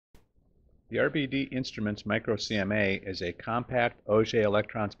The RBD Instrument's microCMA is a compact Auger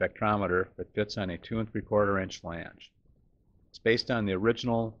Electron Spectrometer that fits on a 2 3/4-inch flange. It's based on the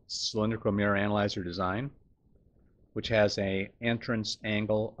original cylindrical mirror analyzer design, which has an entrance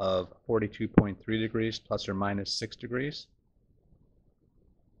angle of 42.3 degrees plus or minus 6 degrees.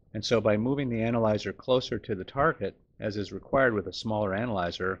 And so by moving the analyzer closer to the target, as is required with a smaller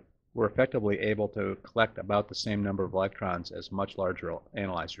analyzer, we're effectively able to collect about the same number of electrons as much larger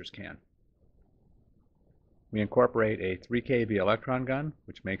analyzers can. We incorporate a 3 kV electron gun,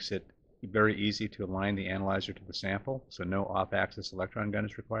 which makes it very easy to align the analyzer to the sample, so no off-axis electron gun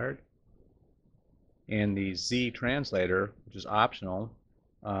is required. And the Z translator, which is optional,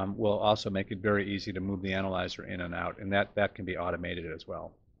 will also make it very easy to move the analyzer in and out, and that can be automated as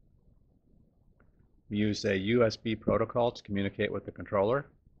well. We use a USB protocol to communicate with the controller.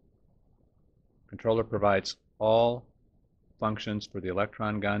 The controller provides all functions for the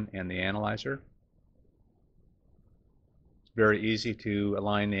electron gun and the analyzer. It's very easy to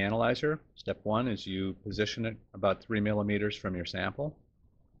align the analyzer. Step 1 is you position it about 3 millimeters from your sample.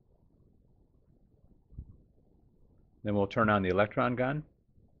 Then we'll turn on the electron gun.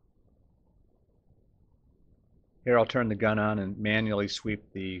 Here I'll turn the gun on and manually sweep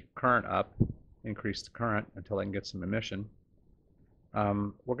the current up, increase the current until I can get some emission.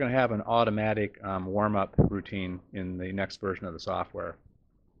 We're going to have an automatic warm-up routine in the next version of the software,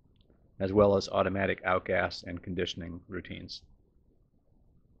 as well as automatic outgas and conditioning routines.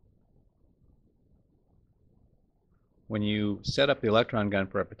 When you set up the electron gun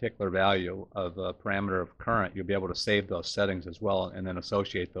for a particular value of a parameter of current, you'll be able to save those settings as well and then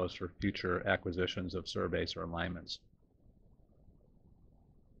associate those for future acquisitions of surveys or alignments.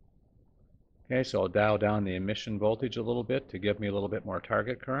 Okay, so I'll dial down the emission voltage a little bit to give me a little bit more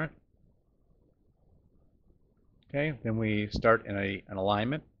target current. Okay, then we start in an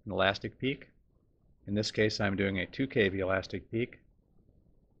alignment, an elastic peak. In this case, I'm doing a 2 kV elastic peak.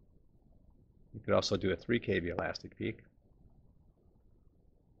 You could also do a 3 kV elastic peak.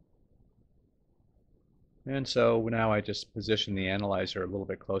 And so now I just position the analyzer a little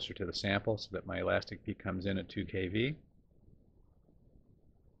bit closer to the sample so that my elastic peak comes in at 2 kV.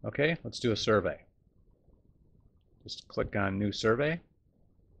 Okay, let's do a survey. Just click on New Survey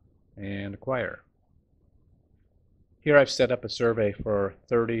and Acquire. Here I've set up a survey for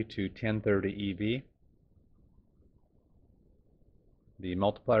 30 to 1030 EV. The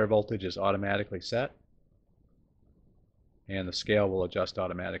multiplier voltage is automatically set, and the scale will adjust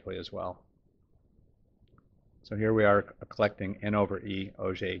automatically as well. So here we are collecting N/E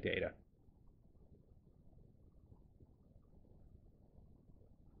Auger data.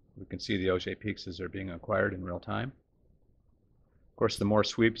 We can see the Auger peaks as they're being acquired in real time. Of course, the more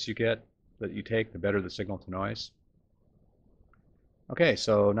sweeps that you take, the better the signal to noise. Okay,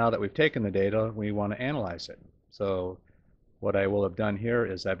 so now that we've taken the data, we want to analyze it. So what I will have done here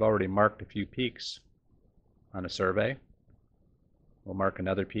is I've already marked a few peaks on a survey. We'll mark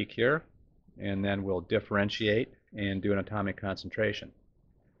another peak here, and then we'll differentiate and do an atomic concentration.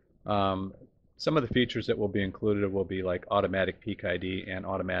 Some of the features that will be included will be like automatic peak ID and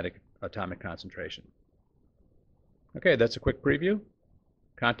automatic atomic concentration. Okay, that's a quick preview.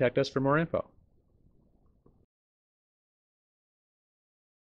 Contact us for more info.